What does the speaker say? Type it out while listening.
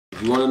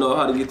You wanna know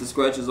how to get the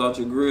scratches out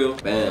your grill?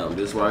 Bam,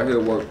 this right here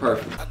worked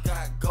perfect. I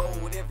got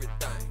gold,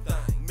 everything,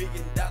 $1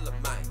 million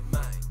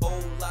mine,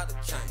 whole lot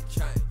of change,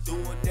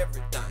 doing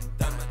everything,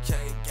 my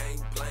chain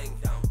gang bling,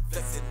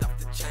 flexing off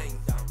the chain,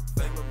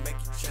 fame will make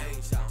you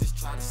change, just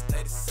try to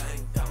stay the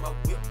same, got my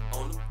whip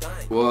on them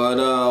thing. What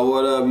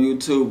up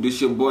YouTube?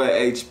 This your boy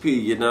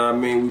HP, you know what I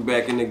mean? We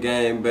back in the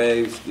game,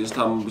 babes. This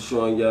time I'm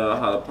showing y'all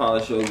how to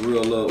polish your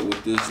grill up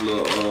with this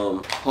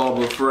little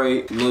Harbor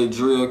Freight little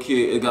drill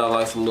kit. It got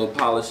like some little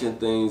polishing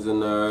things in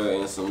there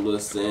and some little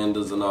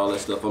sanders and all that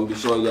stuff. I'm gonna be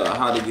showing y'all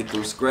how to get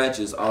them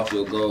scratches off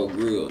your gold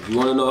grill. You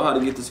wanna know how to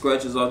get the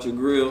scratches off your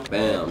grill?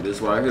 Bam, this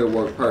right here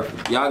worked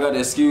perfect. Y'all gotta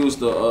excuse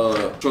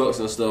the trucks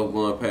and stuff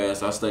going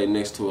past. I stay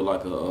next to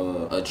like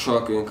a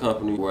trucking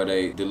company where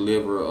they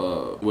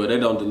deliver, well they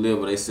don't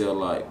deliver, they sell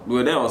like,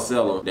 well they don't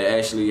sell them. They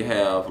actually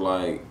have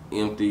like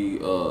empty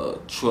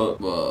truck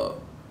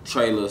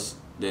trailers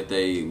that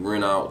they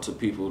rent out to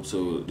people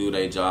to do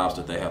their jobs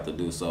that they have to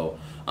do. So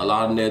a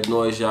lot of that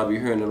noise y'all be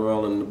hearing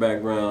around in the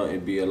background,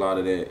 it'd be a lot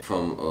of that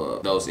from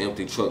those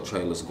empty truck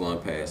trailers going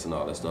past and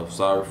all that stuff.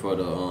 Sorry for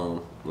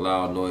the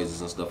loud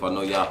noises and stuff. I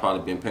know y'all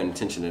probably been paying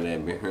attention to that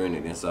and been hearing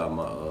it inside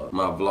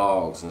my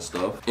vlogs and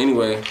stuff.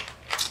 Anyway,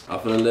 I'm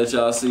finna let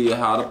y'all see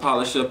how to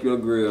polish up your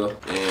grill,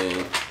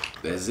 and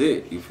that's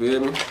it, you feel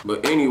me?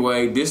 But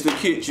anyway, this the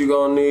kit you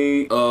gonna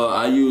need.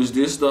 I use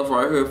this stuff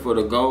right here for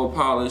the gold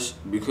polish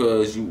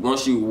because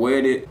once you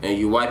wet it and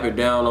you wipe it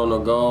down on the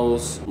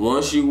golds,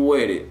 once you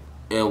wet it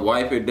and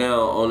wipe it down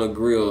on the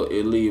grill,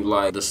 it leave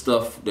like the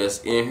stuff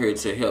that's in here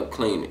to help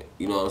clean it.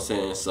 You know what I'm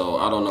saying? So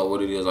I don't know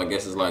what it is. I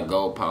guess it's like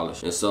gold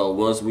polish. And so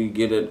once we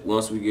get it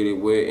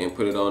wet and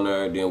put it on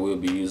there, then we'll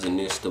be using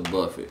this to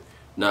buff it.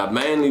 Now,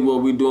 mainly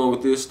what we doing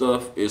with this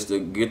stuff is to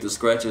get the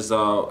scratches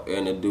out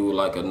and to do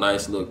like a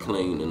nice little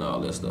clean and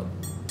all that stuff.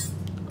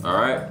 All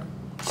right,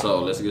 so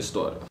let's get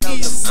started.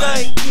 Candy in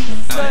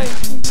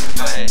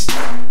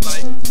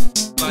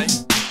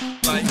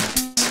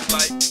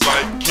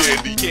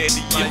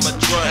my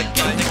drink, got the candy in my drink, candy in my drink,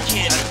 got the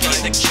candy in the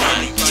drink,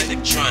 candy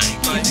in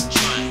my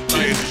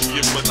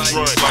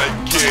drink, got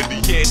the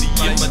candy in the drink, candy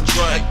in my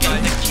drink, got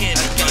the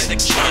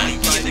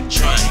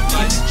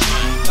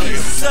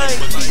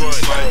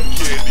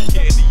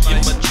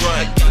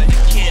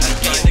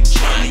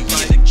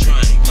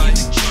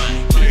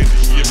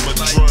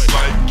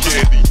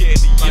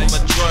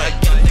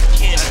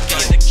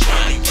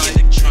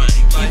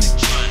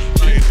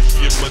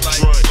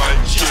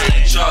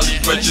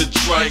Charlie read your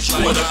drink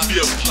with a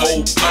fifth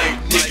whole pint.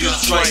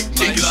 Niggas drink,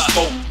 niggas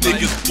smoke,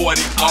 niggas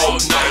 40 all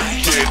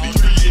night. Candy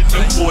in the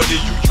 40,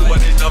 you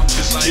and I'm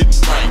just getting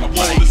right. I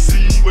wanna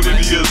see what it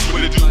is,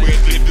 what it do, and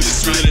if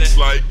it's really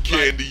like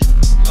candy.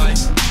 Like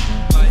candy.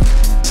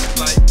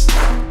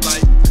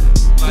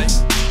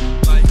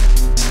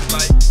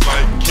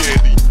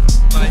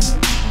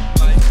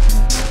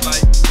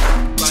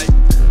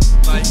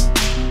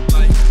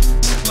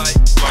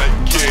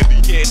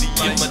 Candy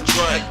in my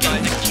drink, got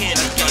the candy in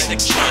the drink,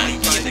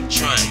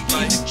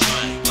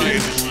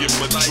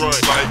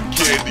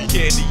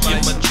 candy in my drink, like candy in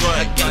my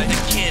drink, got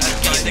the candy in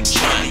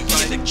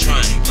the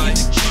drink, candy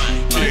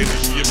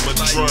in my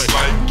drink,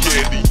 like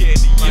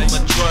candy in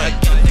my drink,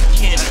 got the candy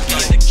in the drink, candy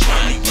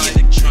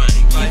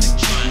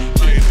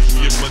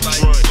in my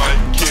drink,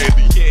 like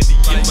candy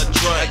in my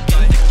drink,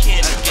 got the candy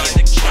in the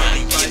drink,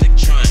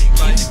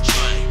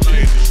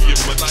 candy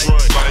in my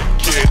drink, like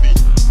candy.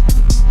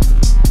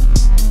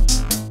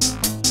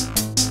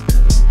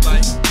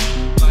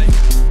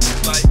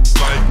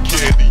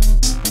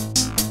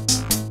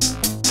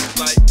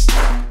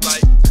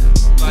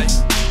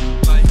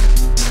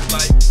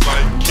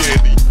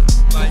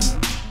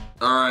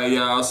 Alright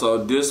y'all, so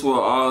this one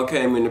all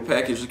came in the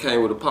package. It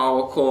came with a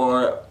power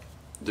cord,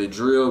 the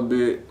drill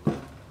bit,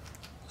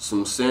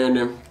 some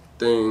sanding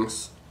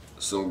things,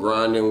 some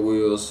grinding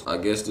wheels. I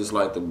guess this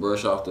like to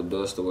brush off the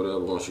dust or whatever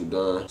once you're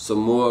done. Some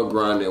more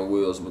grinding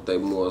wheels, but they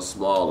more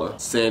smaller.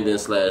 Sanding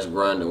 /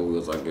 grinding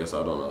wheels, I guess,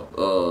 I don't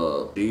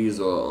know. These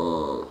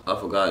are, I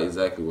forgot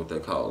exactly what they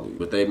call these.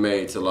 But they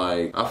made to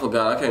like, I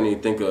forgot, I can't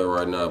even think of it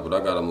right now, but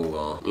I gotta move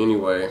on.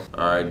 Anyway,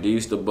 alright,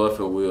 these the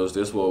buffing wheels.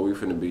 This what we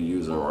finna be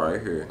using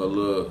right here. A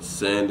little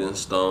sanding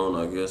stone,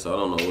 I guess. I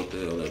don't know what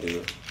the hell that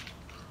is.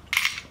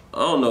 I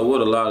don't know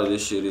what a lot of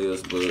this shit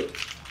is, but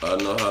I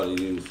know how to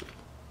use it.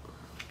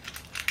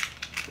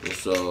 And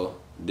so,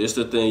 this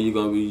the thing you're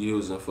gonna be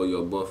using for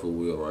your buffer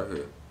wheel right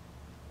here.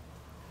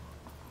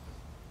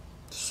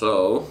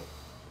 So,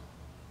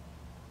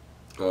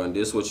 and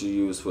this what you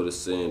use for the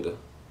sander.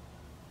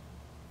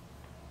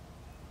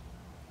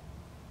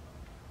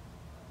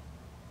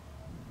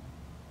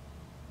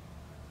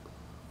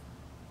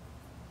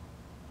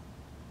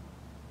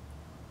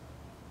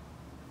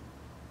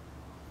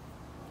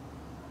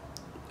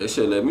 They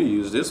should let me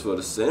use this for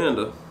the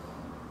sander.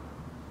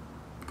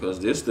 Because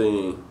this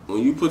thing,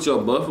 when you put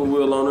your buffer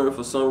wheel on there,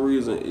 for some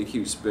reason, it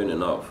keeps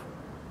spinning off.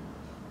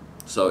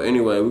 So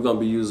anyway, we're going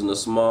to be using a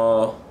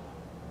small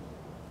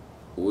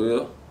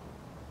wheel.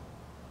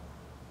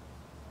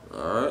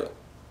 Alright.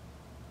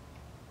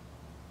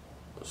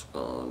 Let's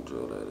go and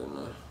drill that in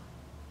there.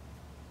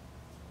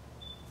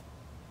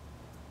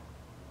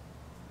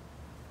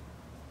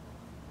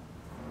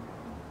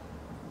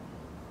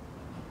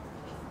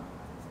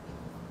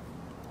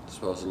 It's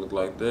supposed to look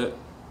like that.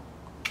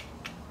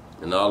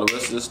 And all the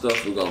rest of this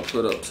stuff we're gonna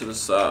put up to the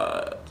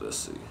side. Let's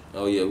see.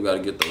 Oh yeah, we gotta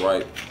get the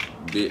right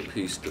bit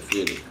piece to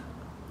fit it.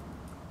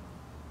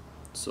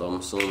 So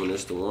I'm assuming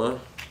it's the one.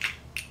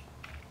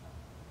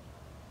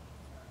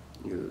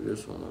 Either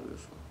this one or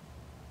this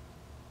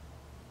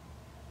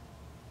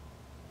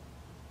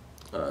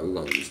one. Alright, we're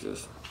gonna use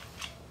this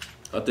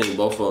one. I think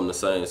both of them the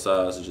same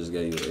size, it just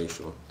gave you an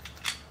extra one.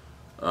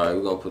 Alright,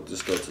 we're gonna put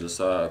this stuff to the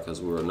side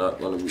because we're not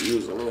gonna be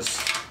using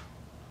this.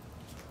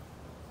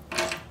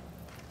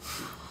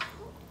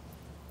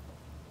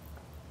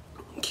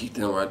 Keep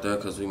them right there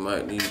because we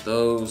might need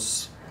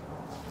those.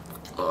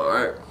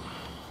 Alright.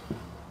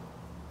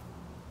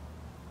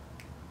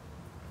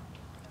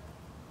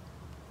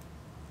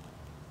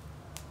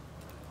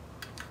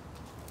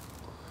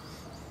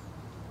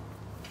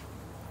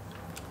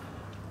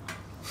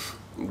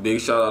 Big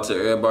shout out to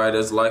everybody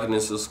that's liking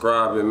and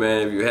subscribing,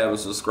 man. If you haven't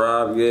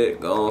subscribed yet,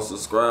 go on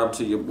subscribe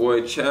to your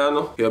boy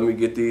channel. Help me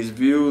get these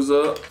views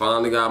up.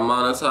 Finally got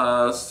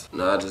monetized.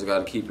 Now I just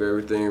gotta keep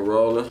everything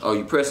rolling. Oh,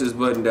 you press this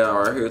button down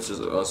right here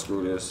to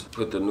unscrew this.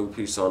 Put the new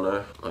piece on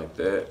there, like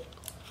that.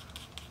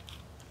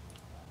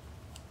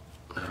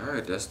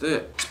 Alright, that's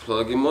that. Let's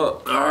plug him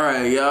up.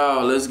 Alright,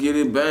 y'all, let's get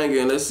it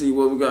banging. Let's see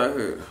what we got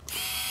here.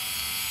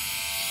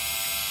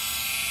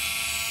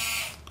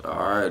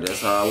 Alright,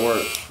 that's how it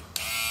works.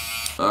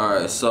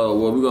 Alright, so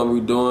what we're gonna be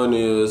doing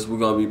is we're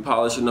gonna be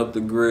polishing up the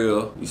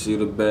grill. You see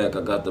the back,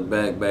 I got the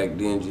back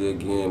dingy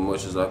again,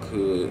 much as I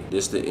could.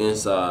 This the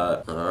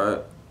inside,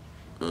 alright?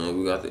 And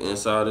we got the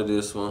inside of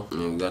this one,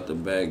 and we got the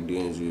back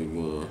dingy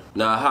again.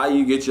 Now, how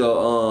you get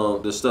your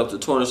the stuff to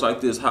tarnish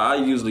like this? How I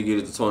usually get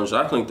it to tarnish,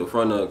 I clean the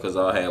front of it because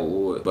I had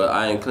wood, but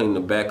I ain't clean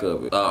the back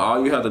of it.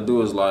 All you have to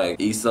do is like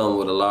eat something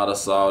with a lot of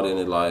salt in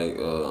it, like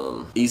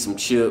eat some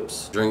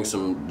chips, drink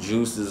some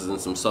juices and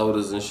some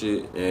sodas and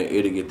shit, and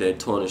it'll get that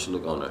tarnish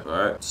look on there.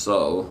 All right,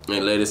 so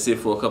and let it sit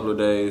for a couple of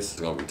days.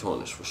 It's gonna be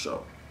tarnished for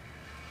sure.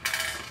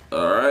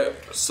 All right,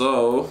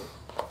 so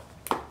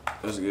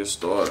let's get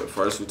started.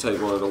 First, we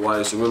take one of the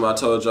whites. Remember I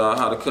told y'all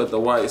how to cut the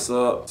whites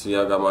up? See,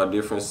 I got my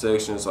different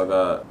sections. I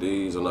got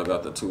these and I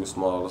got the two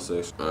smaller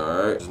sections. All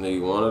right, just need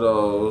one of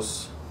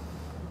those.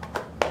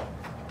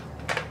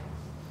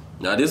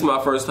 Now, this is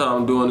my first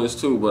time doing this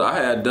too, but I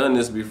had done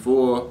this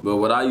before. But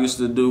what I used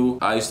to do,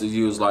 I used to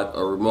use like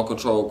a remote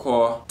control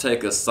car,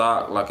 take a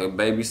sock, like a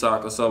baby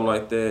sock or something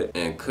like that,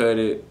 and cut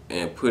it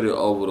and put it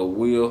over the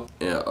wheel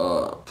and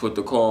put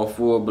the car on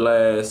full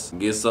blast.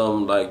 Get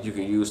something like you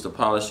can use to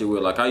polish it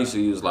with. Like I used to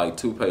use like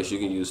toothpaste. You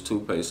can use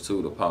toothpaste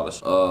too to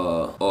polish,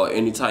 or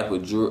any type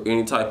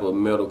of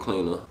metal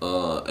cleaner.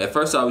 At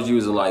first I was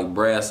using like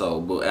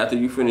Brasso, but after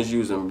you finish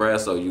using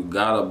Brasso, you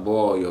gotta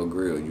boil your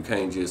grill. You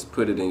can't just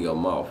put it in your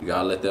mouth. You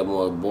gotta let that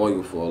mug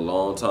boil for a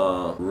long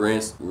time.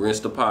 Rinse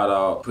the pot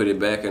out, put it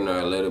back in there,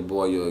 and let it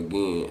boil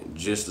again,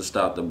 just to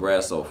stop the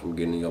Brasso from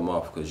getting in your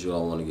mouth, because you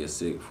don't want to get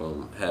sick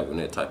from having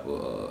that type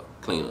of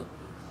cleaner.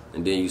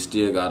 And then you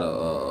still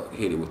gotta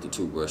hit it with the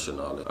toothbrush and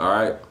all that. All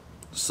right.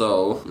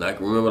 So, like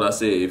remember what I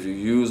said, if you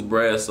use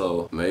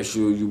Brasso, make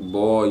sure you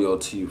boil your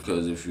teeth,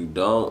 because if you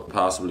don't,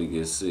 possibly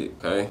get sick,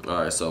 okay?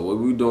 All right, so what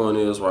we doing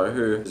is right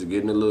here is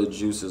getting the little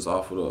juices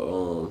off of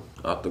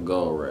the off the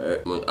gold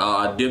rag.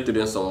 I dipped it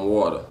in some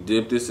water.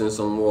 Dip this in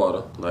some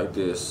water like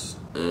this,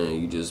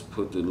 and you just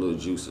put the little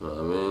juice in, you know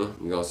what I mean?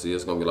 You're gonna see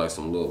it's gonna be like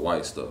some little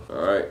white stuff.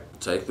 All right,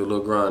 take the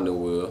little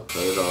grinding wheel,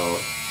 turn it on.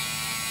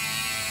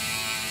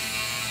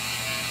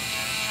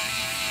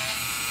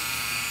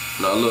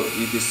 Now look,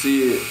 you can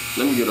see it.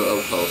 Let me get it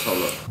up close,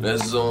 hold up.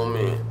 Let's zoom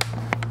in.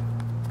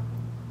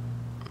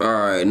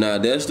 Alright, now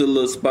that's the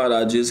little spot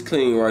I just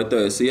cleaned right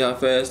there. See how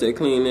fast they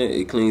clean it?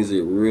 It cleans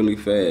it really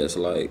fast,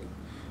 like,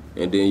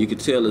 and then you can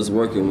tell it's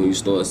working when you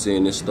start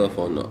seeing this stuff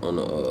on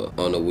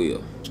the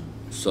wheel.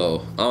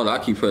 So, I don't know, I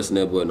keep pressing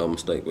that button on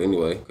mistake, but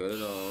anyway, cut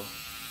it on.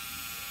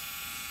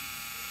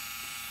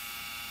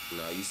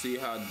 Now you see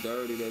how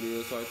dirty that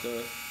is right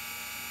there?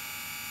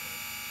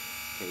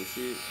 Can you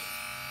see it?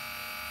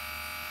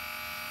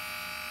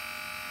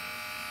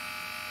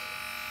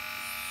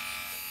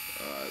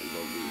 Alright, we're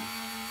gonna be.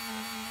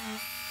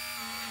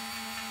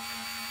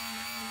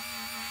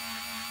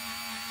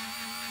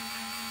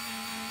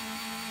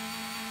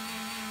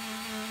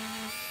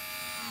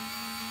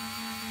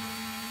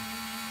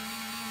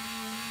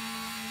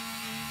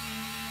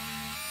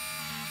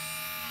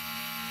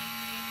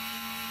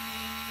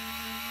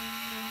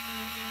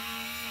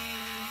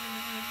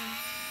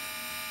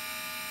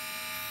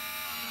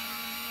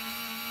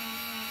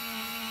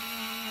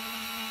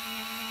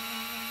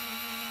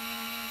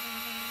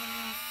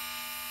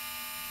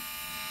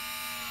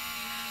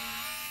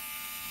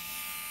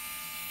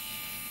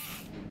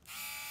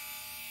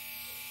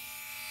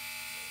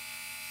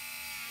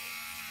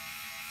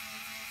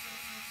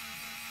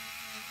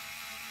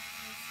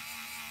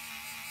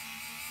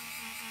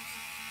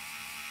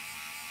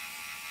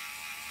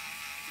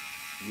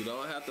 You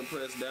don't have to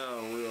press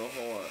down real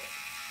hard.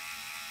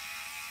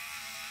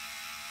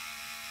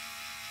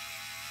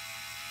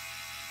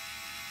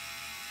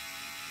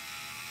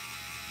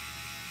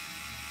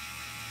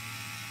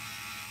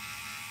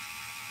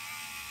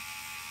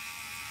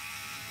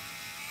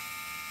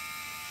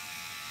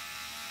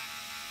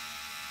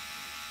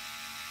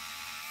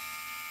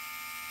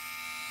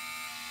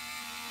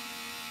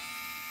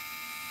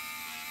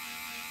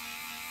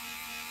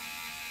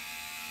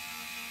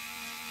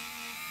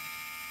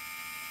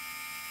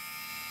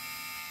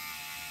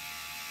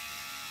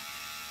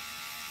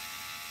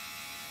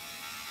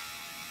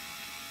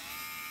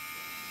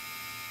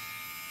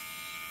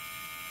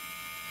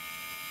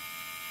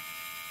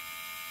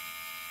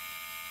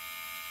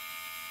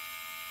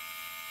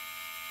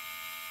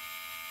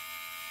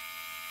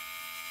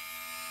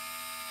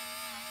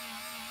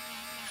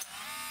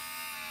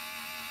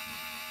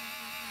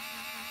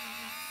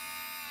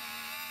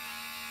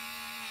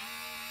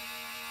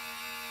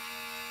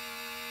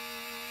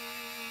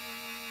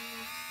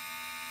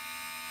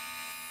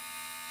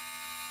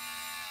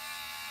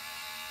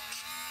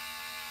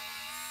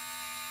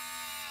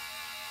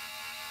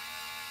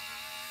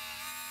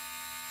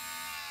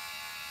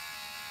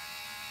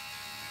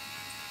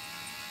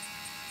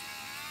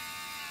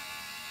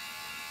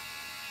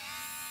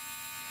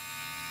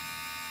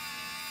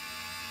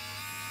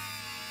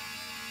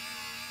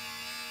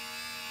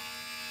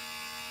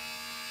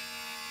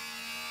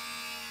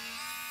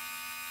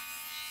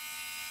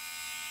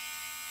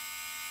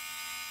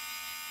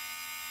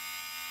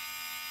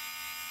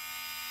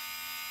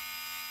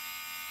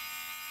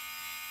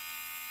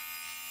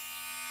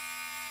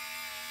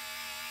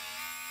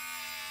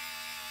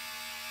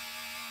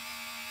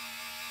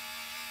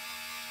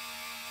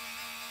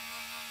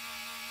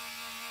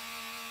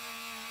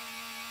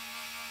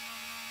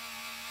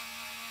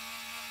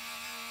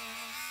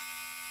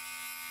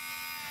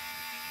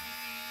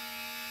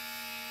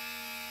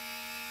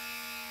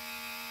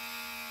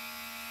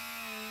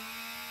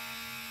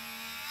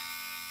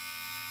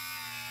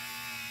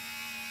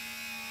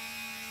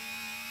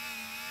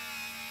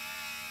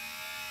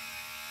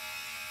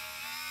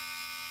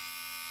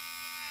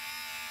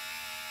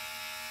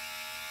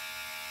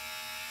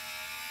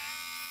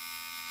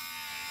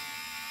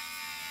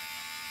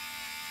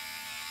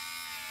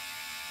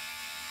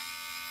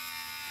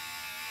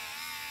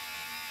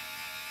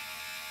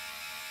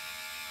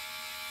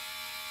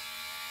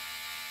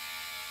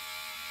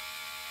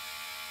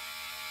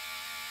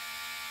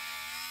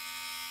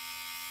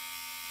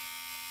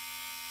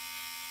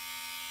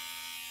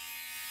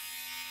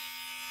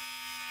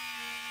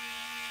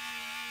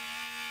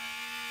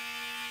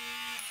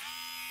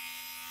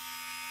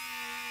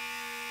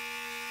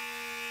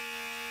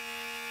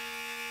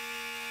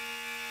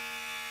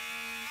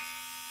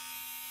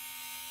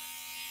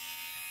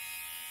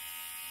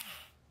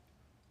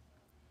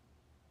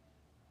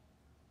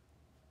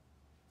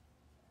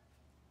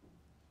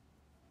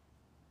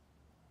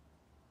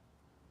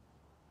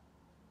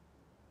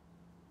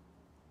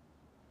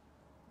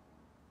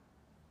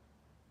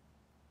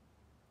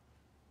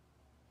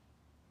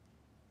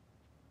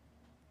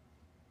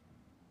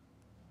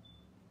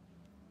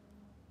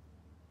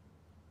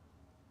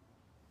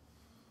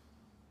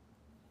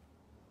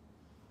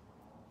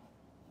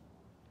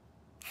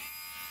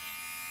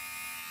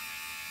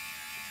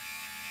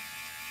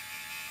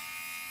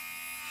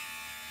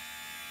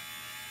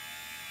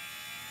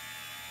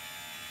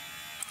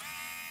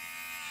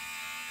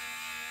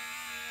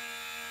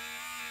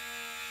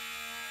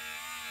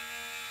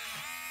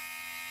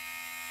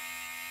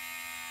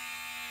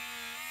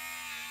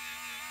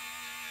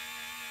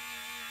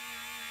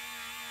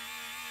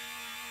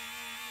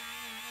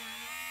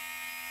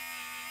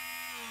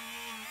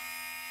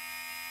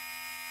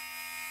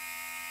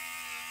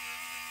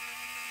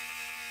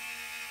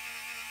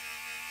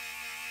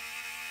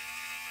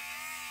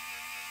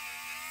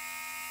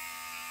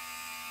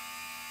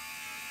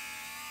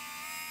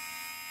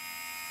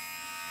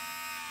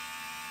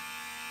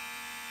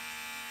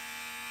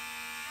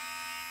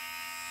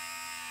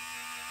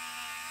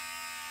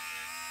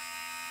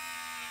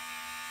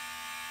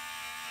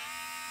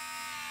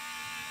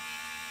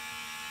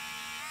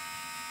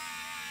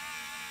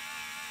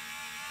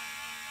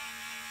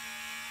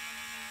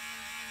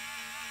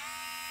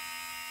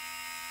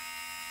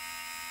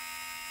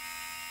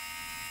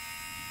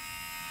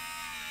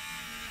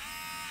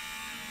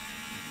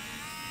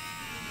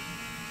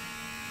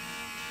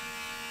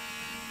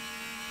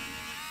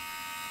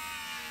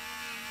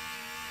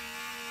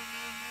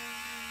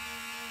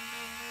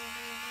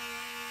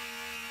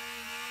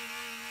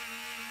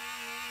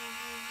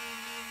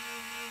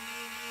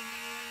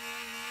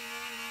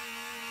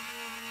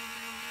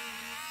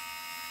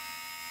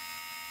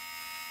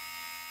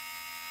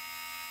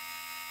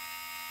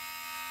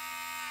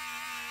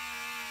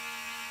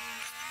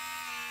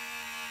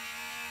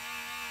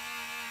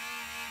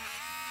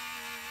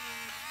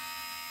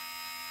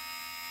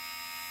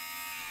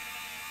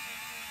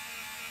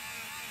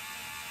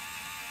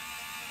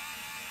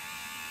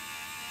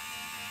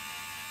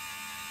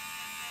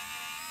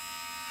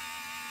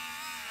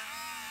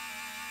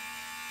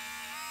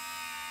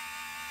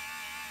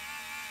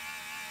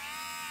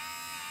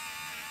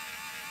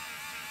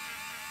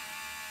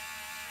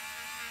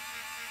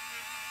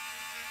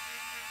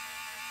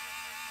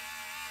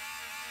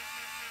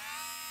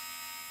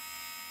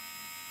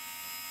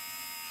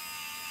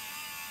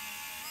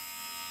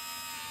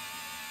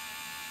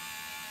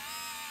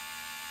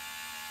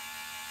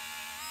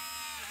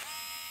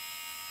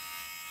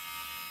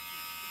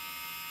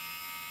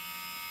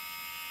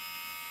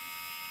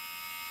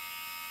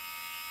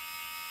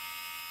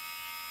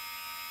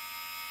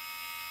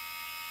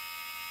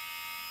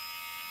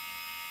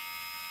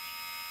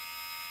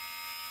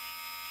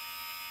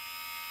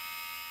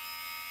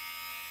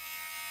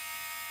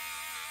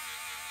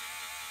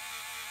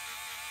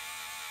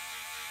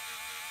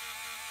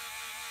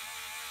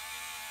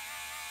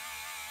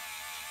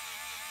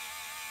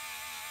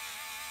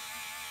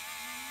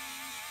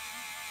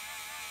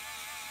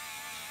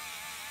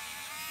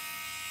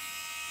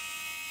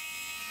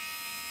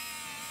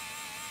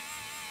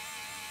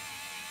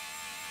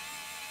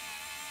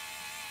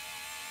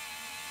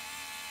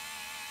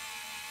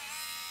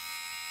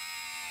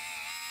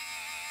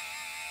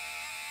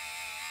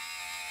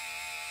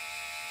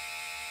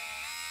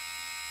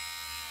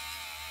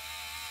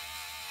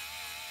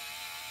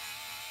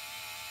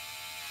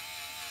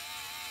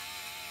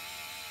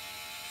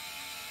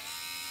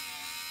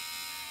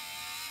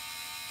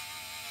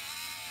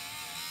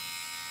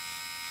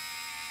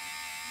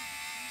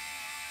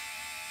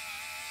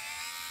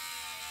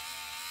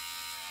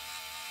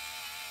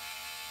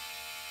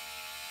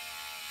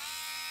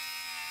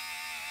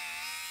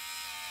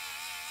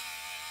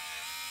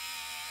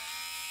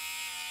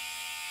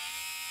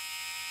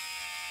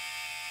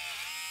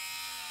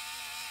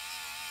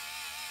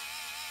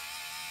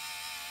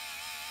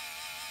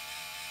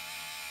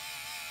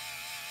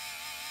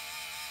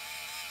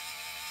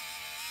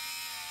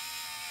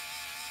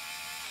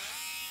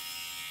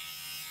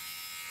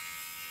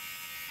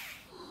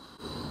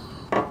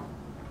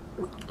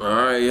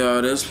 Alright,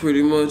 y'all, that's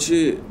pretty much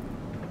it.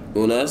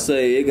 When I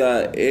say it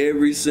got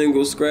every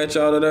single scratch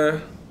out of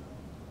there,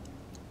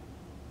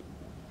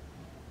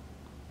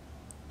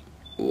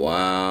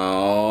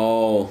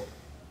 wow.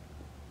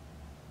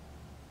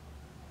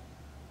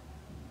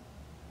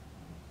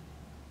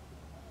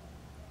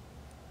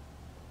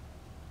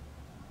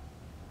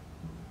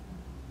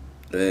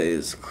 That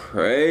is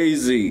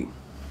crazy.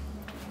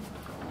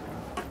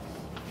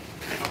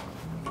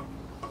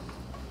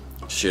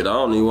 Shit, I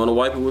don't even want to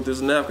wipe it with this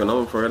napkin. I'm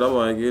afraid I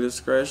might get it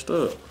scratched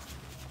up.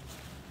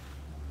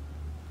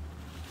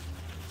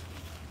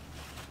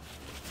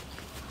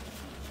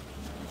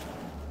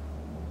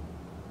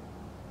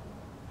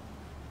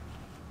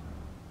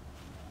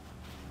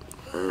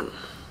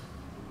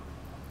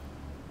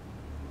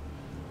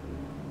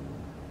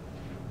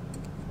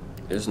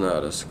 It's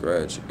not a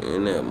scratch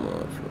in that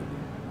motherfucker.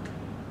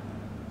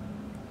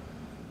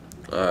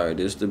 Alright,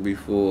 this the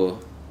before,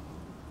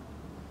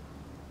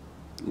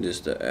 this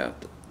the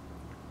after.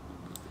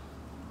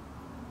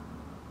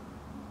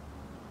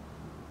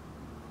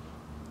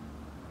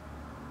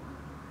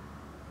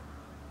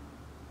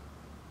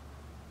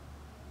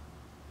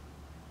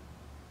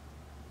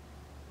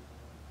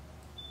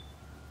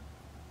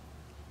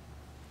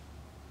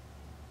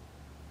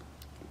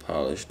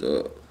 Polished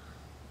up.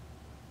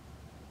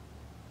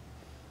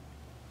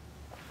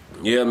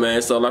 Yeah,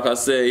 man, so like I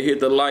said,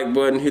 hit the like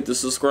button, hit the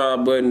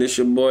subscribe button. It's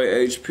your boy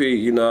HP,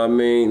 you know what I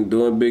mean?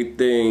 Doing big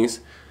things.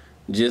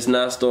 Just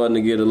not starting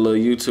to get a little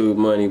YouTube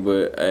money,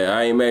 but hey,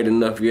 I ain't made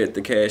enough yet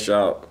to cash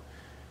out.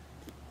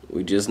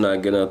 We just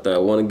not getting up there. I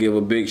want to give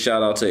a big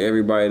shout out to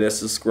everybody that's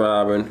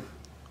subscribing,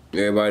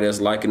 everybody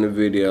that's liking the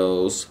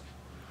videos.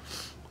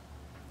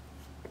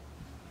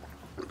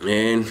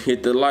 And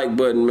hit the like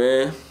button,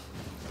 man.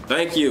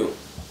 Thank you.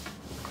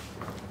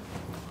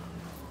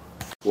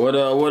 What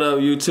up,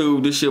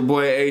 YouTube? This your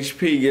boy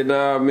HP, you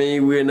know what I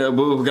mean? We in the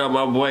booth, got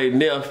my boy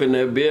Neff in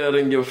the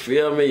building, you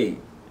feel me?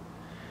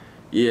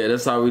 Yeah,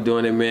 that's how we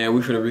doing it, man.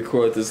 We finna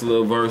record this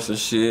little verse and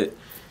shit.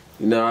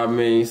 You know what I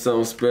mean?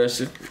 Something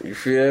special, you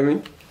feel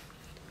me?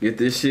 Get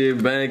this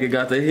shit banging,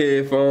 got the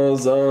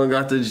headphones on,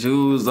 got the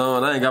jewels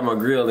on. I ain't got my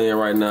grill in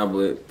right now,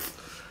 but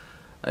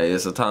hey,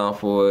 it's a time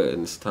for it,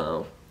 and it's a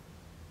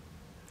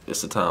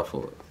time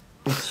for it.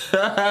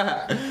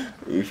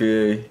 You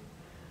feel me?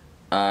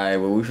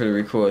 Alright, well, we finna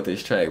record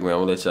this track, man. I'm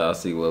gonna let y'all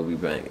see what we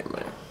banging,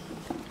 man.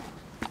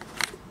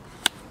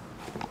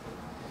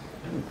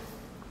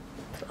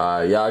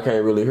 Alright, y'all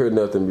can't really hear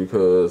nothing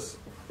because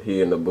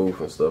he in the booth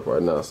and stuff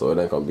right now, so it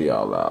ain't gonna be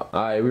all loud.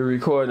 Alright, we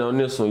recording on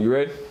this one. You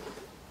ready?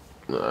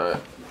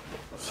 Alright.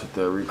 Let's hit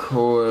that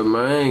record,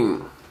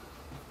 man.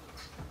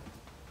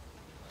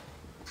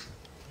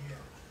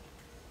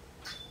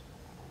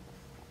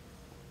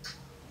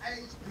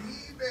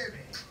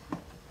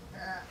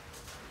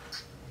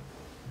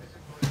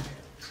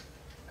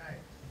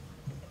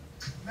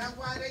 Now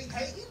why they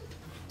hating?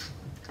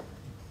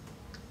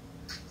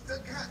 Still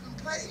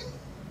contemplating?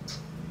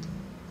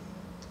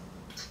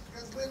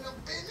 Cause when I'm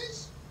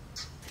finished,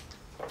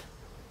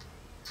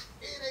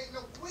 it ain't no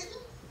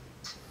quitting.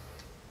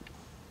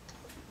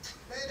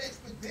 That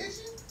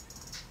expedition,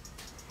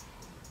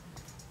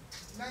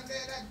 now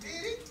that I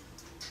did it,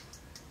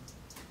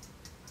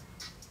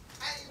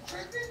 I ain't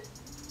tripping.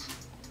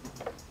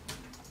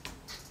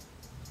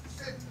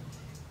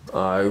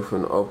 Alright, we're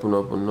finna open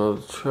up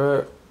another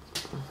track.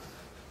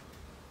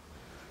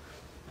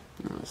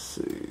 Let's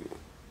see.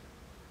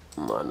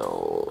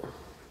 Mano.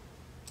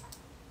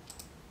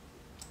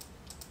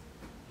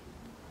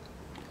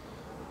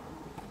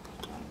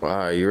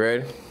 Alright, you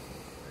ready?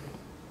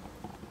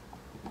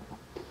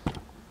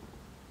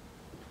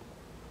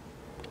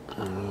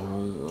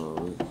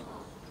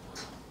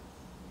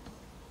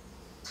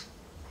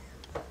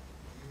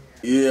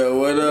 Yeah,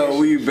 what up?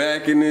 We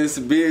back in this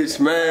bitch,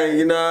 man.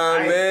 You know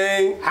what I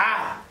mean?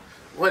 Hi.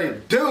 What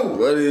it do?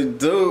 What it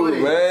do, What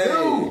it man?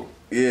 do?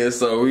 Yeah,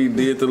 so we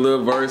did the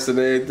little verse and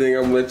everything.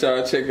 I'm gonna let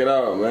y'all check it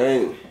out,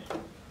 man.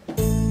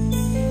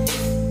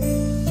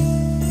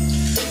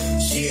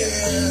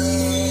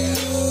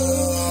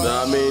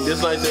 Nah, I mean,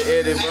 this like the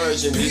edit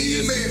version.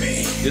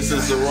 This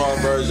is the raw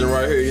version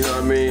right here, you know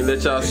what I mean?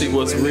 Let y'all see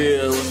what's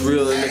real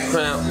in the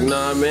cramp, you know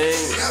what I mean?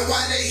 Now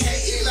why they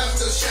hating, I'm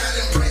still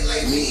shining bright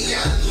like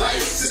neon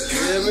lights.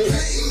 Hear me?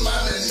 My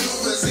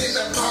maneuvers in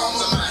the palms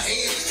of my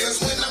hands.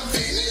 Cause when I'm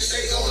finished,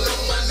 they gon' know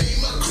my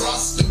name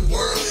across the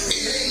world.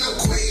 It ain't no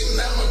quitting,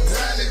 I'ma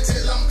grind it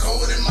till I'm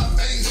cold in my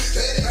veins.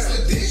 That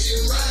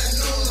expedition, riding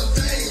on the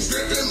things,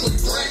 dripping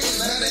with grain.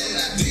 Now that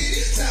I did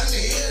it, time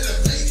to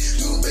elevate,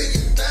 do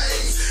bigger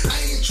things. I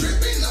ain't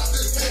tripping off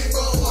this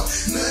paper or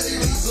none of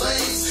these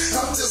lanes.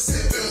 I'm just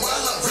sipping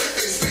while I'm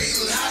ripping,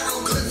 speeding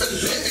hieroglyphic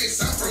lyrics.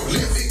 I'm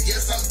prolific,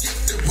 yes I'm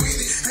gifted with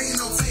it. Ain't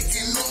no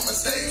faking, no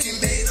mistaking.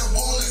 They don't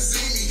wanna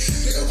see me,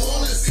 they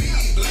wanna see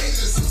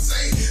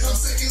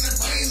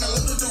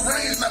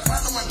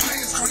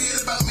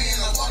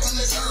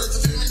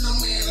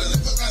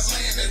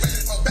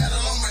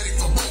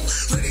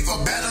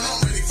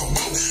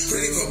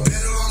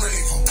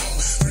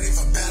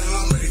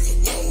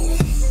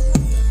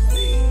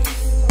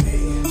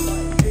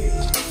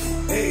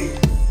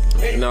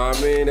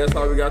mean? That's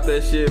how we got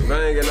that shit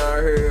banging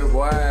out here,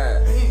 boy.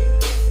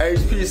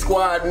 HP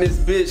squad in this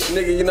bitch,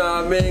 nigga, you know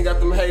what I mean? Got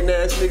them hating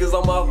ass niggas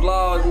on my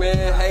vlog,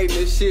 man. Hating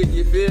this shit,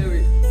 you feel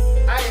me?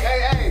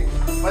 Hey.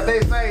 What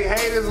they say,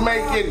 haters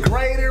make it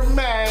greater,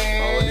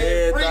 man. On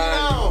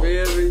everything,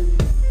 you feel me?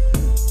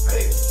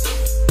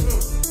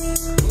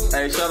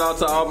 Hey, shout out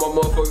to all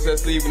my motherfuckers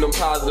that's leaving them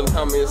positive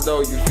comments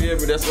though, you feel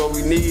me? That's what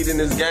we need in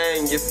this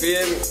game, you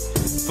feel me?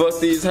 Fuck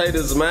these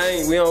haters,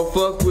 man. We don't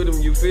fuck with them,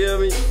 you feel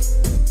me?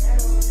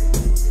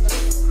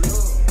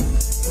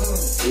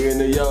 We in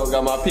New York,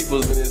 got my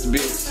peoples in this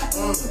bitch.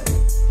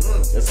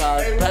 That's how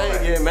it's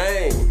banging,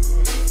 man.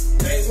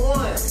 Day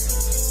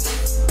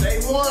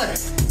one.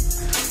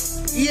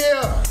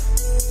 Yeah.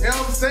 You know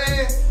what I'm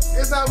saying?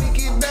 That's how we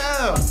get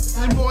down.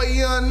 This boy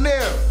Young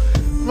Nip.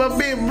 My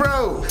big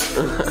bro.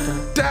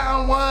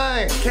 Down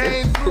one.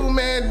 Came through,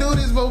 man. Do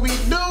this what we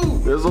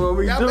do. That's what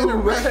we Y'all do, better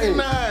man.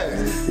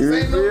 recognize. You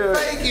Ain't no feel?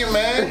 faking,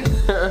 man.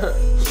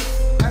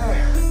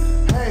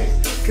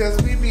 Hey,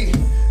 cause we be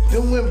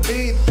doing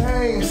big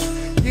things,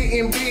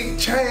 getting big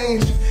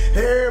change.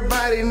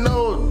 Everybody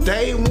know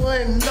day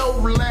one, no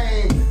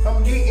lane.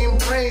 I'm getting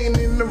brain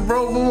in the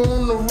road,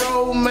 on the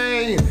road,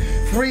 man.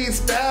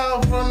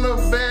 Freestyle from the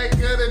back of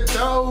the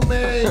door,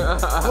 man.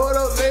 Hold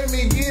up, let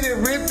me get it,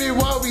 rip it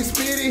while we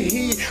spit it.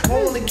 He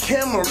on the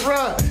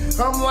camera.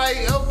 I'm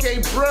like, okay,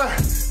 bruh.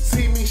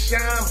 See me shine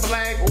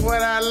black,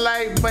 what I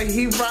like, but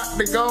he rock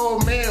the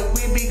gold, man.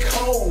 We be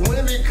cold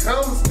when it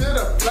comes to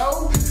the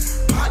flow.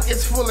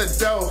 Pockets full of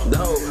dough.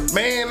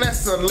 Man,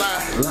 that's a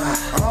lie.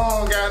 I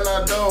don't got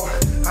no dough.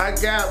 I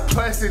got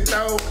plastic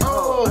dough.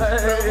 Oh, know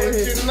what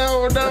you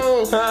know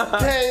though.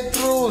 Came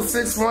through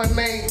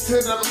 618 to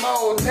the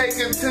mall. Take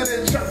it to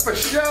the truck for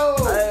show.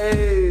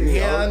 Hey,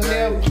 Yeah,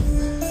 okay.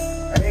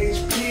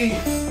 HP.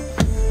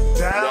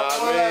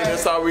 Man,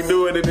 that's how we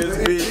do it in this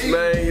bitch,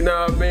 man. You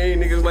know what I mean?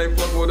 Niggas like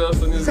fuck with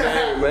us in this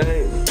game,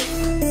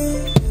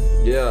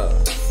 man. Yeah.